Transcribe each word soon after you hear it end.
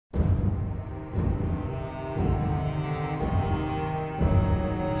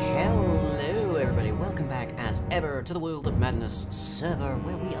welcome back as ever to the World of Madness server,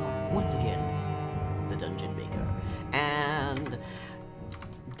 where we are once again the Dungeon Maker. And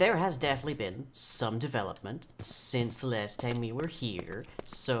there has definitely been some development since the last time we were here.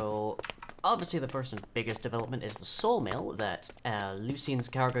 So obviously the first and biggest development is the sawmill that Lucian's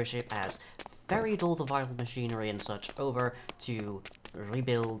cargo ship has ferried all the vital machinery and such over to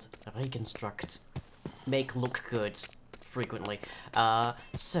rebuild, reconstruct, make look good frequently.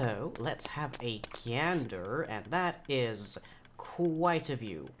 So let's have a gander, and that is quite a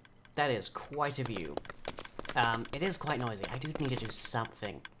view. That is quite a view. It is quite noisy. I do need to do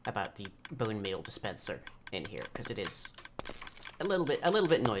something about the bone meal dispenser in here, because it is a little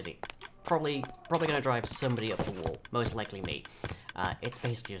bit noisy. Probably gonna drive somebody up the wall, most likely me. It's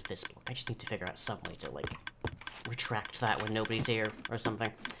basically just this block. I just need to figure out some way to, like, retract that when nobody's here or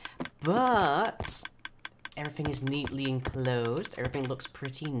something. But everything is neatly enclosed. Everything looks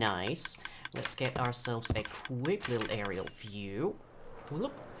pretty nice. Let's get ourselves a quick little aerial view.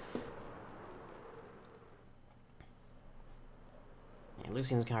 Whoop. Yeah,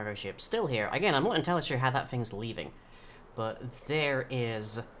 Lucian's cargo ship still here. Again, I'm not entirely sure how that thing's leaving, but there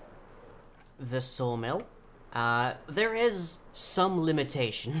is the sawmill. There is some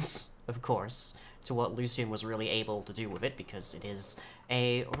limitations, of course, to what Lucian was really able to do with it, because it is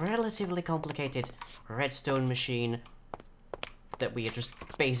a relatively complicated redstone machine that we had just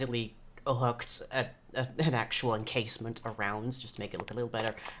basically hooked an actual encasement around just to make it look a little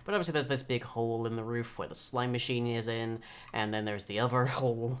better. But obviously there's this big hole in the roof where the slime machine is in, and then there's the other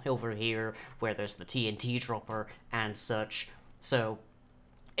hole over here where there's the TNT dropper and such. So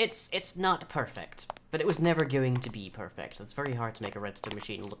it's not perfect, but it was never going to be perfect. It's very hard to make a redstone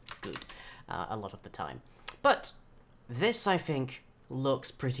machine look good a lot of the time. But this, I think,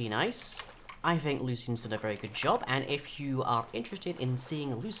 looks pretty nice. I think Lucian's done a very good job, and if you are interested in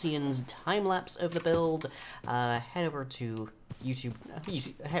seeing Lucian's time-lapse of the build, head over to YouTube,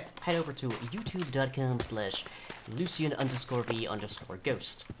 head over to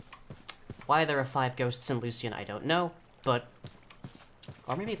youtube.com/Lucian_v_ghost. Why there are 5 ghosts in Lucian, I don't know, but...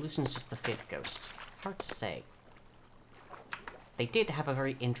 or maybe Lucian's just the 5th ghost. Hard to say. They did have a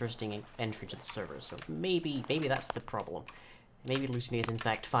very interesting entry to the server, so maybe that's the problem. Maybe Lucian is in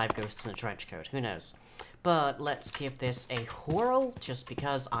fact 5 ghosts in a trench coat, who knows. But let's give this a whirl, just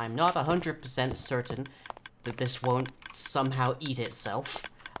because I'm not 100% certain that this won't somehow eat itself.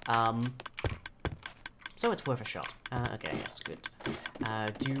 So it's worth a shot. Okay, yes, good.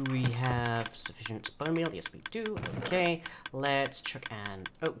 Do we have sufficient bone meal? Yes, we do. Okay, let's chuck an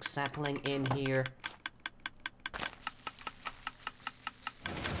oak sapling in here.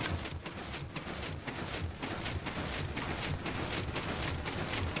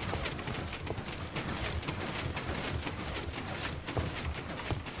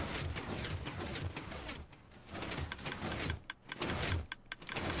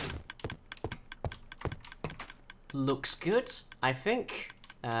 Looks good, I think.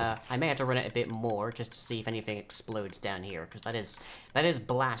 I may have to run it a bit more just to see if anything explodes down here, because that is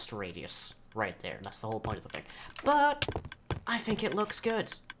blast radius right there. That's the whole point of the thing. But I think it looks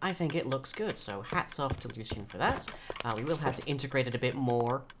good. I think it looks good. So hats off to Lucian for that. We will have to integrate it a bit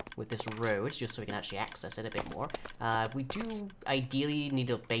more with this road, just so we can actually access it a bit more. We do ideally need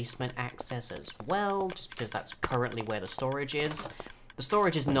a basement access as well, just because that's currently where the storage is. The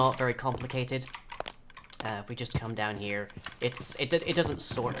storage is not very complicated. If we just come down here, it doesn't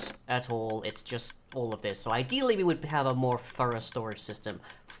sort at all, it's just all of this. So ideally we would have a more thorough storage system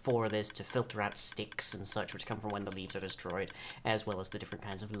for this to filter out sticks and such, which come from when the leaves are destroyed, as well as the different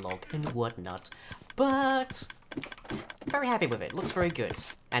kinds of log and whatnot. But very happy with it, looks very good.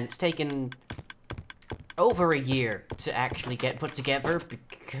 And it's taken over a year to actually get put together,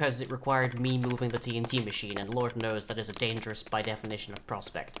 because it required me moving the TNT machine, and Lord knows that is a dangerous, by definition, of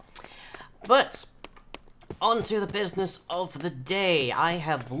prospect. But on to the business of the day. I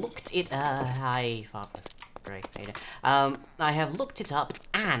have looked it, I have looked it up,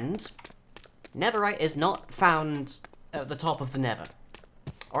 and netherite is not found at the top of the nether.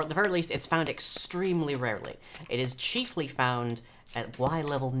 Or at the very least, it's found extremely rarely. It is chiefly found at Y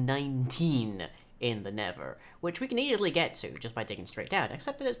level 19 in the nether, which we can easily get to just by digging straight down,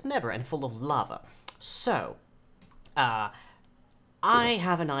 except that it's the nether and full of lava. So, I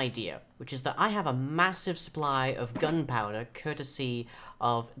have an idea, which is that I have a massive supply of gunpowder, courtesy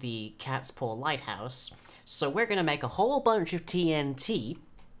of the Cat's Paw Lighthouse, so we're gonna make a whole bunch of TNT,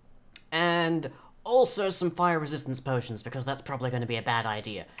 and also some fire resistance potions, because that's probably gonna be a bad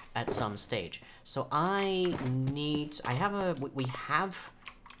idea at some stage. So we have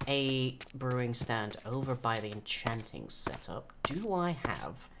a brewing stand over by the enchanting setup. Do I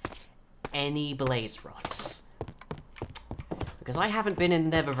have any blaze rods. Because I haven't been in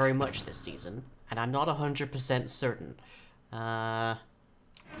Nether very much this season, and I'm not 100% certain. I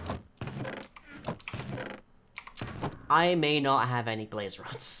may not have any blaze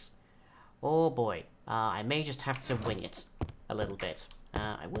rods. Oh boy. I may just have to wing it a little bit.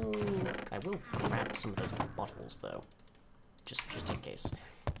 I will grab some of those bottles though. Just in case.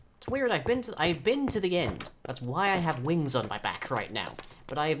 It's weird, I've been to the end. That's why I have wings on my back right now.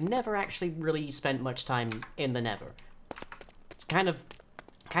 But I have never actually really spent much time in the Nether. It's kind of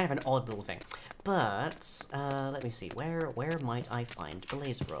an odd little thing. But let me see, where might I find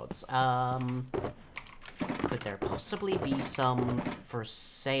blaze rods? Could there possibly be some for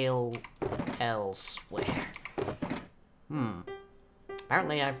sale elsewhere?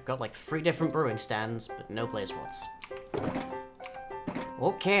 Apparently I've got like 3 different brewing stands, but no blaze rods.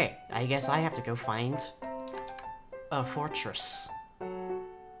 Okay, I guess I have to go find a fortress.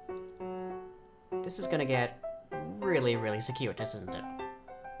 This is gonna get really, really circuitous, isn't it?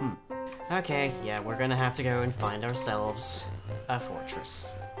 Okay, yeah, we're gonna have to go and find ourselves a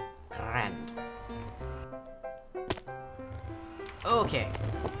fortress. Grand. Okay.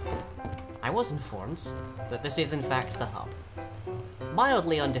 I was informed that this is in fact the hub.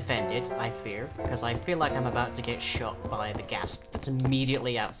 Mildly undefended, I fear, because I feel like I'm about to get shot by the ghast that's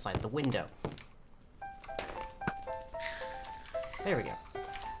immediately outside the window. There we go.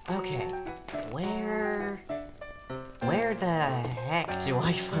 Okay, where the heck do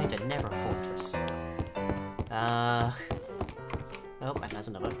I find a Nether fortress? Oh, and there's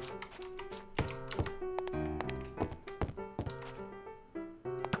another.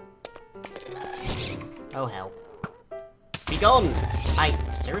 Oh hell. Be gone!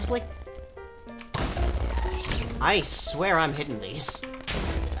 Seriously? I swear I'm hitting these.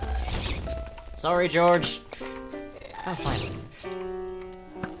 Sorry, George. Oh, fine.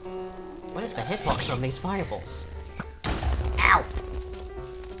 What is the hitbox on these fireballs? Ow!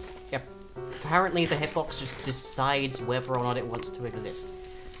 Yep. Apparently the hitbox just decides whether or not it wants to exist.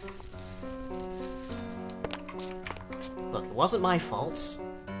 Look, it wasn't my fault.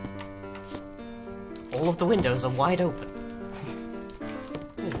 All of the windows are wide open.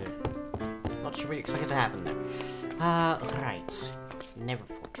 Not sure what you expected to happen there. Right. Nether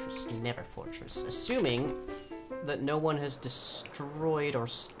fortress. Assuming that no one has destroyed or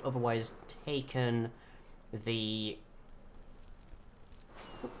otherwise taken the...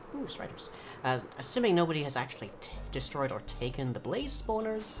 Ooh, striders. Assuming nobody has actually destroyed or taken the blaze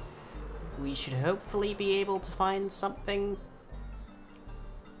spawners, we should hopefully be able to find something.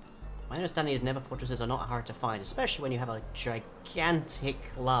 My understanding is Nether fortresses are not hard to find, especially when you have a gigantic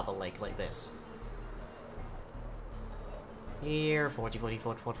lava lake like this. Here, 40, 40,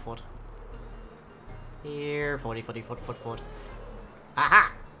 40, 40, 40. Here, 40, 40, 40, 40, 40.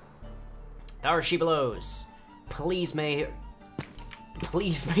 Aha! There she blows. Please may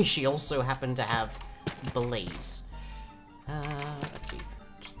she also happen to have blaze. Let's see.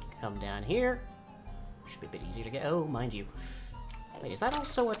 Just come down here. Should be a bit easier to get. Oh, mind you. Wait, is that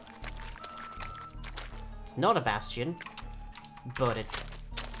also a... It's not a bastion, but it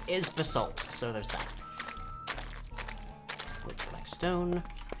is basalt, so there's that. Wood, black stone.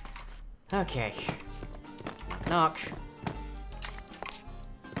 Okay. Knock, knock.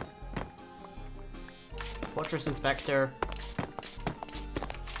 Fortress inspector.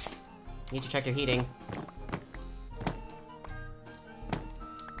 Need to check your heating.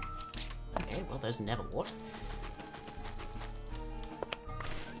 Okay, well, there's never what.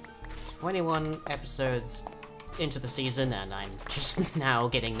 21 episodes into the season, and I'm just now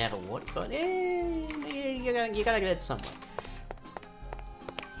getting Neverwort, but you gotta get it somewhere.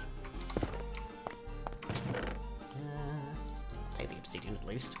 Take the obsidian at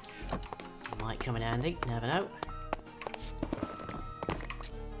least. Might come in handy, never know.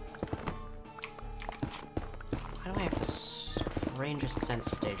 Why do I have the strangest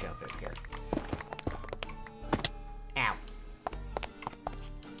sense of deja vu here? Ow.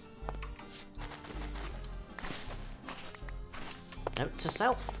 Note to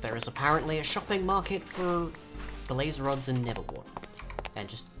self, there is apparently a shopping market for blaze rods and Neverwort. And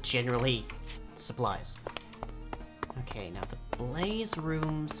just generally supplies. Okay, now the blaze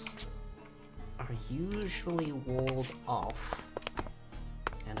rooms are usually walled off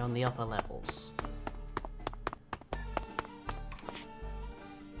and on the upper levels.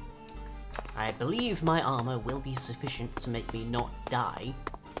 I believe my armor will be sufficient to make me not die,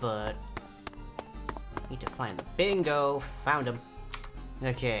 but need to find them. Bingo! Found them.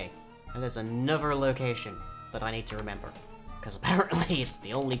 Okay, and there's another location that I need to remember, because apparently it's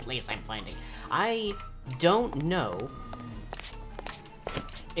the only place I'm finding. I don't know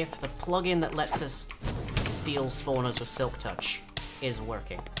if the plugin that lets us steal spawners with Silk Touch is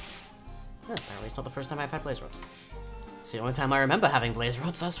working. Apparently it's not the first time I've had blaze rods. It's the only time I remember having blaze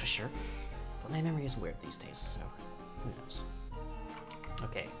rods, that's for sure. But my memory is weird these days, so who knows.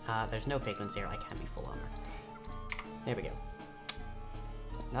 Okay, there's no piglins here. I can be full armor. There we go.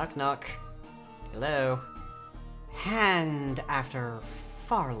 Knock knock. Hello. And after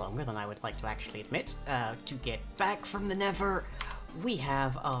far longer than I would like to actually admit, to get back from the Nether, we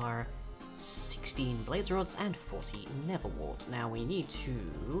have our 16 blaze rods and 40 nether wart. Now we need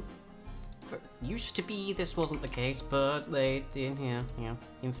to... Used to be this wasn't the case, but they did, yeah,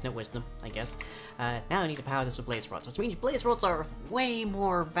 infinite wisdom, I guess. Now I need to power this with blaze rods, which means blaze rods are of way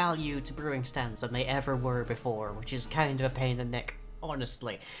more value to brewing stands than they ever were before, which is kind of a pain in the neck,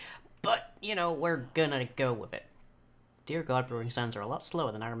 honestly. But, you know, we're gonna go with it. Dear God, brewing stands are a lot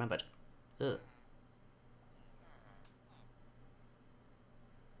slower than I remembered. Ugh.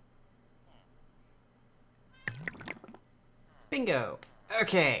 Bingo!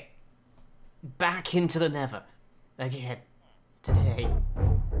 Okay. Back into the Nether. Again. Today.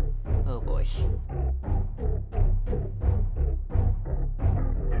 Oh boy.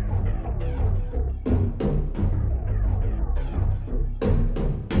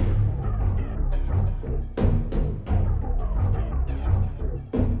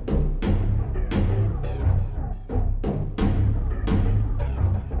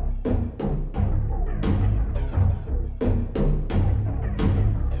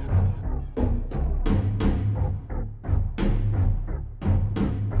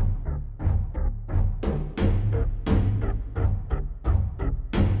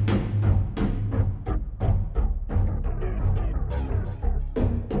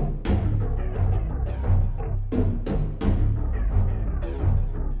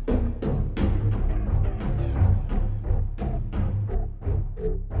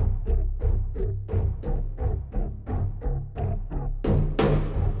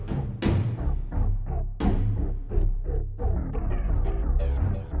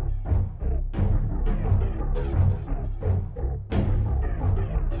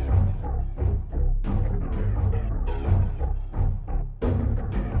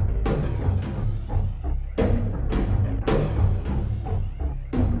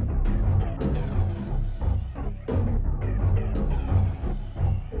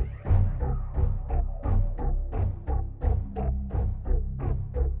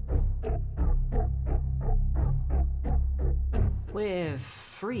 With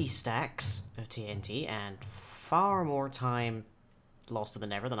 3 stacks of TNT and far more time lost to the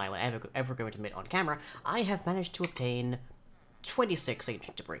Nether than I will ever go to admit on camera, I have managed to obtain 26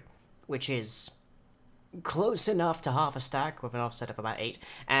 ancient debris, which is close enough to half a stack with an offset of about 8,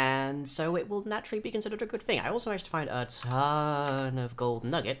 and so it will naturally be considered a good thing. I also managed to find a ton of gold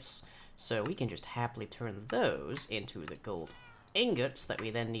nuggets, so we can just happily turn those into the gold ingots that we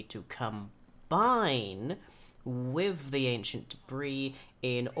then need to combine with the ancient debris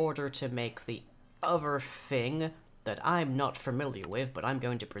in order to make the other thing that I'm not familiar with, but I'm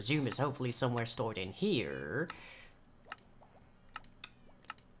going to presume is hopefully somewhere stored in here.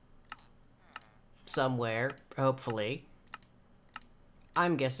 Somewhere, hopefully.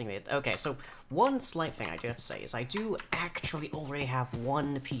 I'm guessing it. Okay, so one slight thing I do have to say is I do actually already have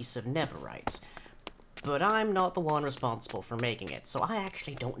one piece of netherite, but I'm not the one responsible for making it, so I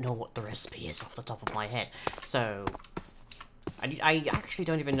actually don't know what the recipe is off the top of my head. So, I actually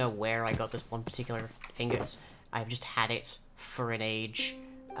don't even know where I got this one particular ingot. I've just had it for an age.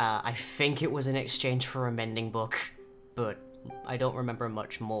 I think it was in exchange for a mending book, but I don't remember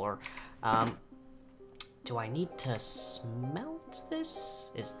much more. Do I need to smelt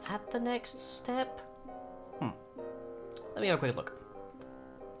this? Is that the next step? Let me have a quick look.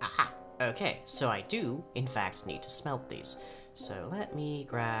 Aha! Okay, so I do, in fact, need to smelt these. So let me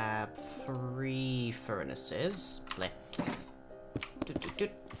grab 3 furnaces.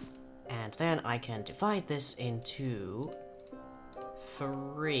 And then I can divide this into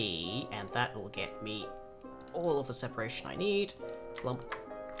 3, and that will get me all of the separation I need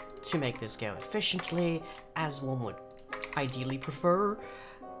to make this go efficiently, as one would ideally prefer.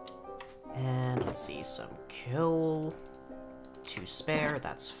 And let's see, some coal to spare,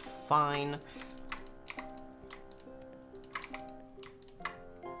 that's fine.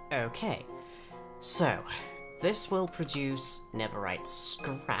 Okay, so this will produce netherite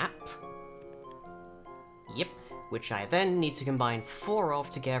scrap. Yep, which I then need to combine 4 of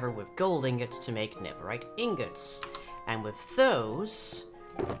together with gold ingots to make netherite ingots. And with those,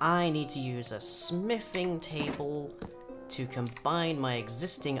 I need to use a smithing table to combine my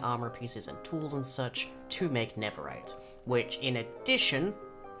existing armor pieces and tools and such to make netherite, which in addition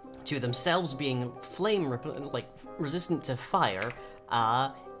to themselves being resistant to fire,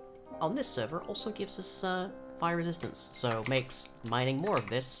 on this server also gives us fire resistance, so makes mining more of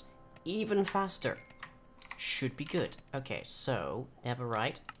this even faster. Should be good. Okay, so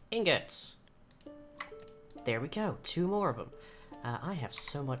netherite ingots. There we go, 2 more of them. I have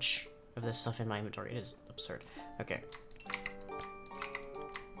so much of this stuff in my inventory, it is absurd. Okay.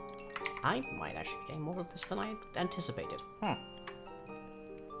 I might actually be getting more of this than I anticipated.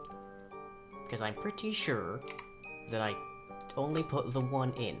 Because I'm pretty sure that I only put the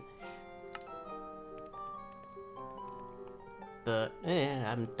 1 in. But,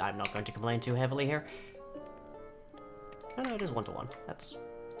 I'm not going to complain too heavily here. Oh no, it is 1-to-1. That's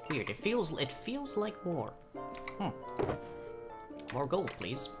weird. It feels like more. More gold,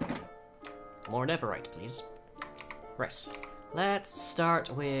 please. More netherite, please. Right. Let's start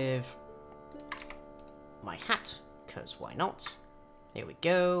with my hat, because why not? There we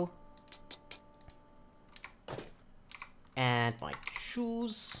go. And my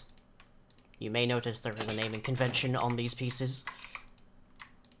shoes. You may notice there is a naming convention on these pieces.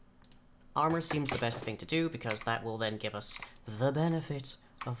 Armor seems the best thing to do, because that will then give us the benefit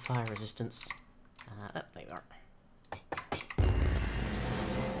of fire resistance. There we are.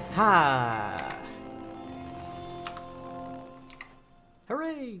 Ha!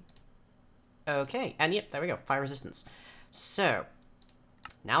 Hooray! Okay, and yep, there we go, fire resistance. So,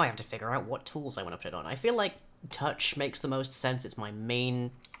 now I have to figure out what tools I want to put it on. I feel like touch makes the most sense, it's my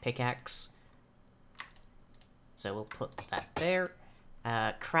main pickaxe. So we'll put that there.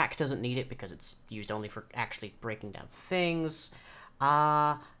 Crack doesn't need it because it's used only for actually breaking down things.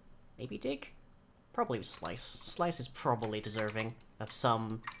 Maybe dig? Probably slice. Slice is probably deserving of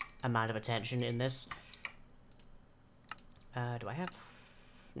some amount of attention in this. Do I have...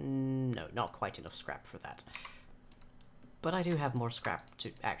 No, not quite enough scrap for that. But I do have more scrap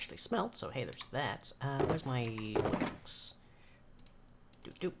to actually smelt, so hey, there's that. Where's my woodbox?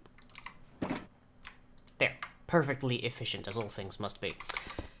 Doop doop. There. Perfectly efficient, as all things must be.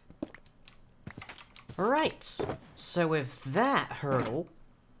 Right. So with that hurdle...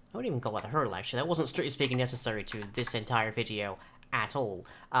 I wouldn't even call that a hurdle, actually. That wasn't strictly speaking necessary to this entire video at all.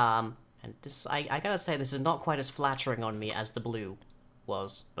 And this, I gotta say, this is not quite as flattering on me as the blue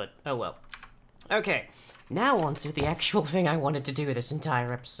was, but oh well. Okay, now on to the actual thing I wanted to do this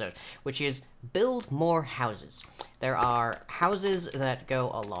entire episode, which is build more houses. There are houses that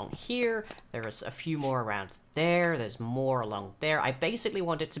go along here, there's a few more around there, there's more along there. I basically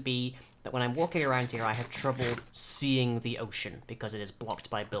want it to be that when I'm walking around here, I have trouble seeing the ocean because it is blocked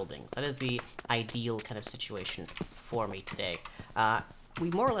by buildings. That is the ideal kind of situation for me today. We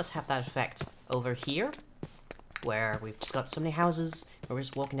more or less have that effect over here, where we've just got so many houses, where we're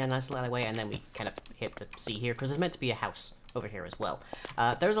just walking down a nice little alleyway, and then we kind of hit the sea here, because there's meant to be a house over here as well.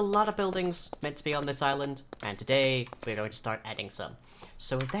 There's a lot of buildings meant to be on this island, and today we're going to start adding some.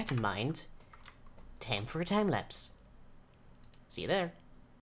 So with that in mind, time for a time-lapse. See you there.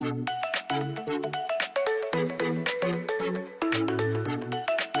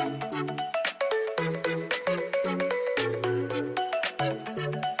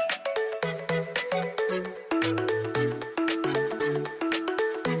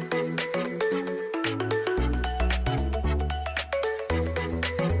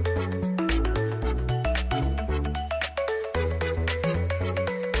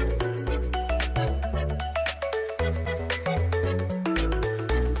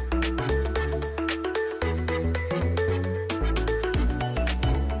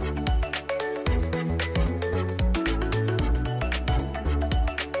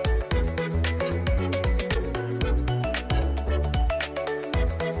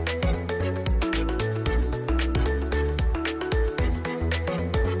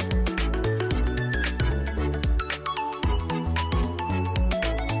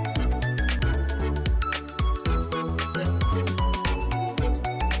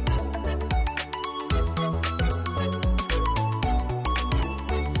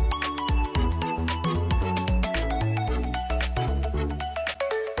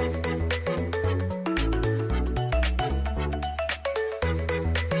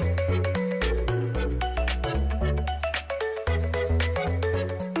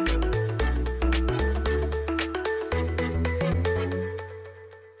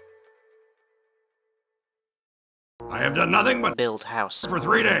 I have done nothing but Build house. for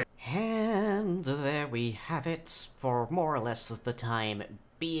 3 days. And there we have it, for more or less of the time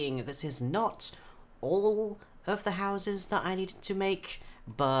being. This is not all of the houses that I needed to make,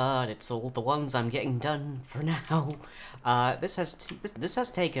 but it's all the ones I'm getting done for now. This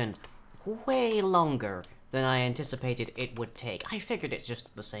has taken way longer than I anticipated it would take. I figured it's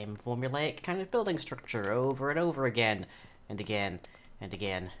just the same formulaic kind of building structure over and over again. And again, and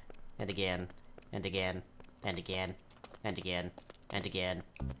again, and again, and again, and again, and again, and again,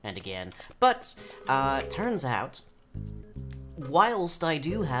 and again. But, turns out, whilst I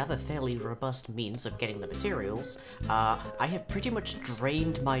do have a fairly robust means of getting the materials, I have pretty much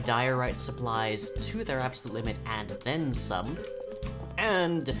drained my diorite supplies to their absolute limit and then some.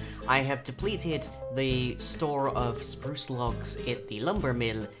 And I have depleted the store of spruce logs at the lumber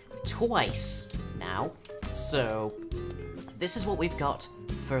mill twice now. So, this is what we've got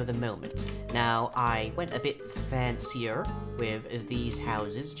for the moment. Now, I went a bit fancier with these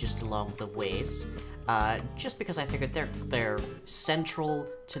houses just along the ways. Just because I figured they're central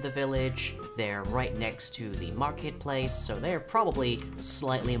to the village, they're right next to the marketplace, so they're probably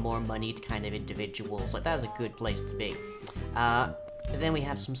slightly more moneyed kind of individuals. Like, that's a good place to be. Then we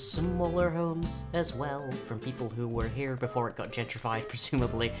have some smaller homes as well, from people who were here before it got gentrified,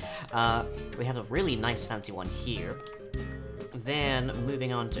 presumably. We have a really nice fancy one here. Then,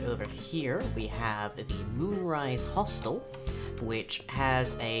 moving on to over here, we have the Moonrise Hostel, which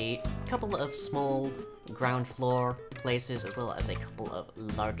has a couple of small ground floor places, as well as a couple of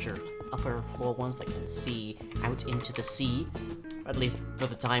larger upper floor ones that can see out into the sea, at least for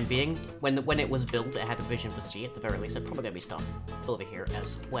the time being. When it was built, it had a vision for sea, at the very least. It's probably gonna be stuff over here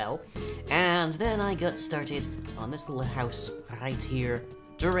as well. And then I got started on this little house right here,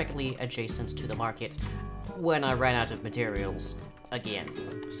 directly adjacent to the market, when I ran out of materials again.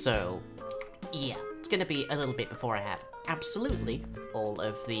 So, yeah, it's gonna be a little bit before I have absolutely all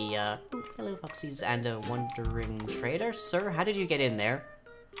of the, hello Foxies and a wandering trader. Sir, how did you get in there?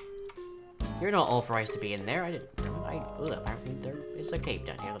 You're not authorized to be in there. I didn't, apparently there is a cave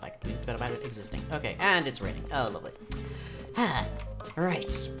down here that I completely forgot about it existing. Okay, and it's raining. Oh, lovely.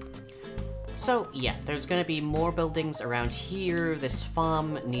 Right. So, yeah, there's gonna be more buildings around here. This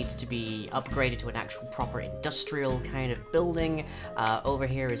farm needs to be upgraded to an actual proper industrial kind of building. Over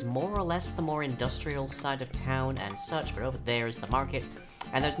here is more or less the more industrial side of town and such, but over there is the market.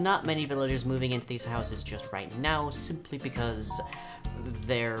 And there's not many villagers moving into these houses just right now, simply because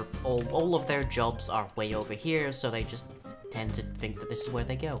all of their jobs are way over here, so they just tend to think that this is where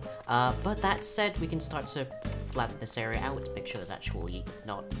they go. But that said, we can start to flatten this area out, make sure there's actually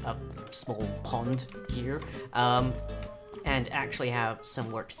not a small pond here, and actually have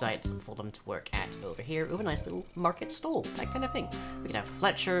some work sites for them to work at over here. Ooh, a nice little market stall, that kind of thing. We can have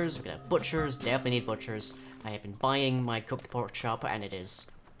Fletchers, we can have butchers, definitely need butchers. I have been buying my cooked pork chop, and it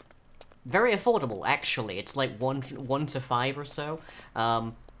is very affordable, actually. It's like 1 to 5 or so,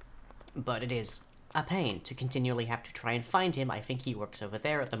 but it is a pain to continually have to try and find him. I think he works over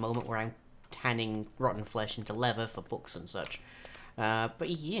there at the moment, where I'm tanning rotten flesh into leather for books and such. But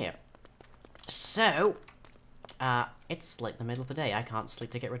yeah. So, it's like the middle of the day. I can't sleep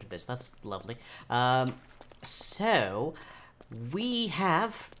to get rid of this. That's lovely. So, we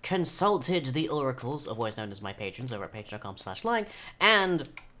have consulted the oracles, otherwise known as my patrons, over at patreon.com/lying, and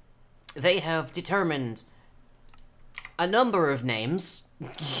they have determined a number of names.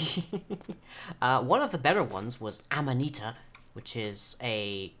 One of the better ones was Amanita, which is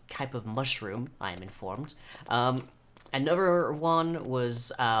a type of mushroom, I am informed. Another one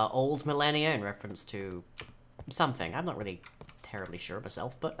was Old Millennia, in reference to something. I'm not really terribly sure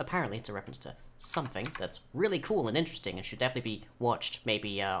myself, but apparently it's a reference to something that's really cool and interesting and should definitely be watched,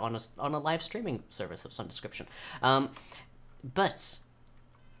 maybe on a live streaming service of some description. But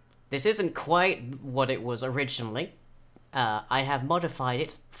this isn't quite what it was originally. I have modified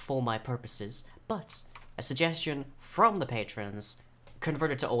it for my purposes, but a suggestion from the patrons,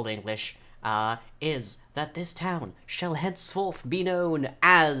 converted to Old English, is that this town shall henceforth be known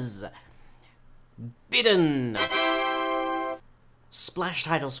as Bidden. Splash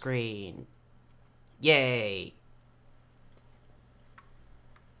title screen. Yay.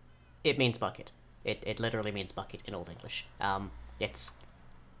 It means bucket. It literally means bucket in Old English. It's...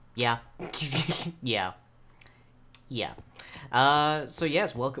 yeah. Yeah. Yeah. So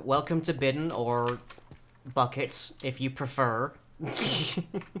yes, welcome to Bidden, or Buckets, if you prefer.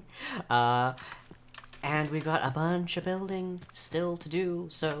 And we've got a bunch of building still to do,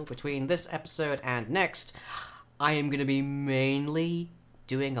 so between this episode and next, I am gonna be mainly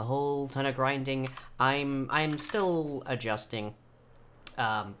doing a whole ton of grinding. I'm still adjusting,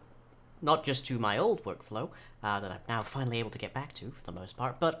 not just to my old workflow, that I'm now finally able to get back to, for the most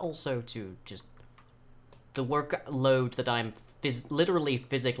part, but also to just the workload that I'm literally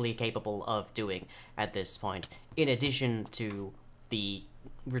physically capable of doing at this point, in addition to the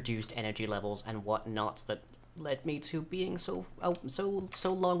reduced energy levels and whatnot that led me to being so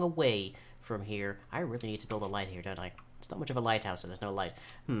long away from here. I really need to build a light here, don't I? It's not much of a lighthouse, so there's no light.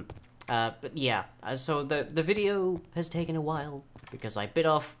 But yeah, so the video has taken a while, because I bit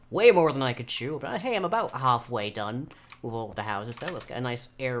off way more than I could chew, but hey, I'm about halfway done with all of the houses there. Let's get a nice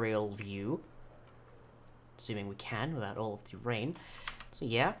aerial view. Assuming we can, without all of the rain. So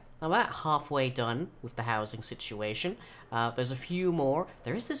yeah, I'm about halfway done with the housing situation. There's a few more.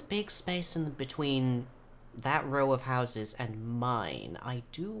 There is this big space in between that row of houses and mine. I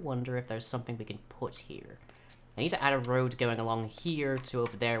do wonder if there's something we can put here. I need to add a road going along here to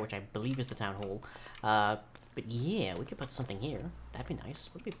over there, which I believe is the town hall. But yeah, we could put something here. That'd be nice.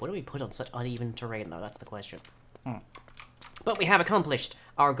 What do we put on such uneven terrain, though? That's the question. But we have accomplished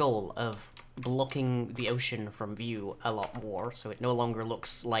our goal of blocking the ocean from view a lot more, so it no longer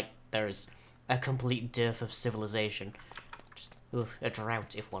looks like there's a complete dearth of civilization. Just a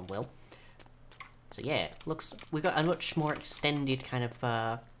drought, if one will. So yeah, looks we got a much more extended kind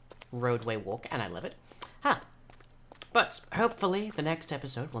of roadway walk, and I love it. But hopefully the next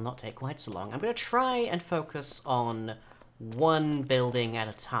episode will not take quite so long. I'm going to try and focus on one building at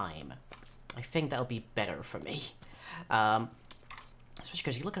a time. I think that'll be better for me. Especially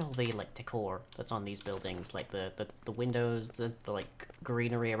because you look at all the like decor that's on these buildings, like the windows, the like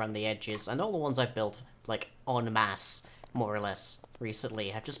greenery around the edges, and all the ones I've built like en masse, more or less, recently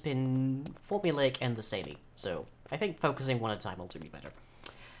have just been formulaic and the samey. So I think focusing one at a time will do me better.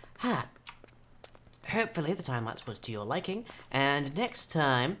 Hopefully the time-lapse was to your liking, and next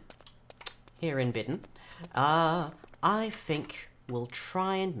time, here in Bidden, I think we'll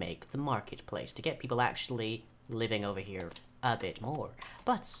try and make the marketplace to get people actually living over here a bit more.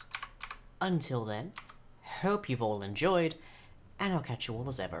 But until then, hope you've all enjoyed, and I'll catch you all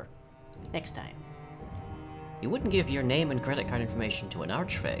as ever next time. You wouldn't give your name and credit card information to an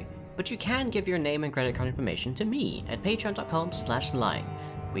archfey, but you can give your name and credit card information to me at patreon.com/lying.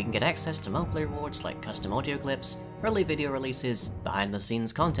 We can get access to monthly rewards like custom audio clips, early video releases,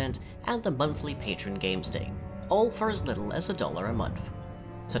 behind-the-scenes content, and the monthly patron games day, all for as little as $1 a month.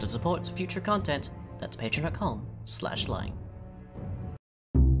 So to support future content, that's patreon.com/lying.